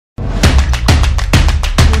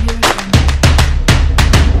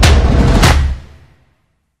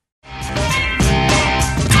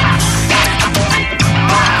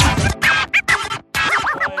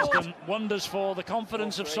wonders for the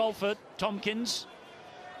confidence of Salford. Tompkins,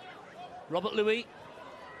 Robert Louis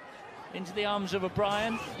into the arms of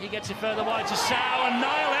O'Brien. He gets it further wide to Sow, and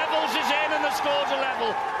Niall Eccles is in, and the score's a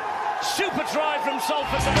level. Super try from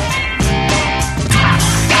Salford.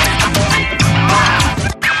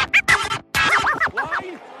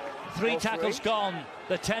 3 tackles gone.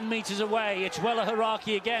 They're 10 metres away. It's Wella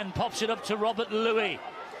Haraki again. Pops it up to Robert Louis.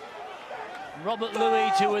 Robert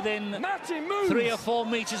Louis to within 3 or 4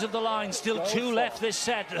 metres of the line. Still 2 left this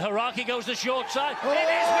set. Haraki goes the short side. It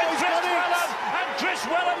is with Chris Wellham, and Chris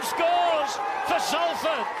Wellham scores for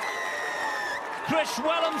Salford. Chris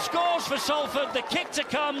Wellham scores for Salford. The kick to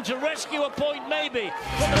come to rescue a point, maybe.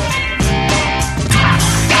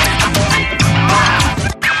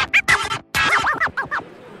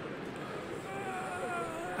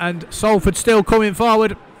 And Salford still coming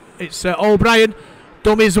forward. It's O'Brien,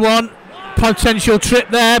 dummies one, potential trip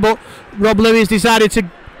there, but Rob Lewis decided to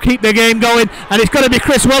keep the game going, and it's going to be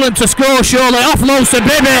Chris Wellham to score surely, off Losa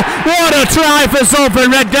Bibi. What a try for Salford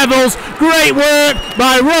Red Devils. Great work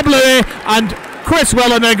by Rob Lewis and Chris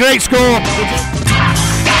Wellham, a great score.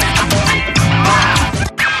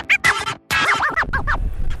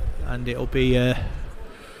 And it'll be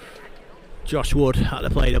Josh Wood at the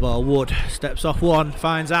play the ball. Wood steps off one,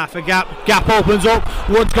 finds half a gap. Gap opens up.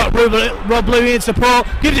 Wood's got Rob Louis in support.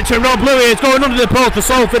 Gives it to Rob Louis. It's going under the post for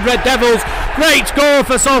Salford Red Devils. Great score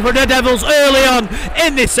for Salford Red Devils early on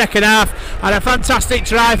in this second half, and a fantastic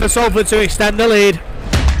try for Salford to extend the lead.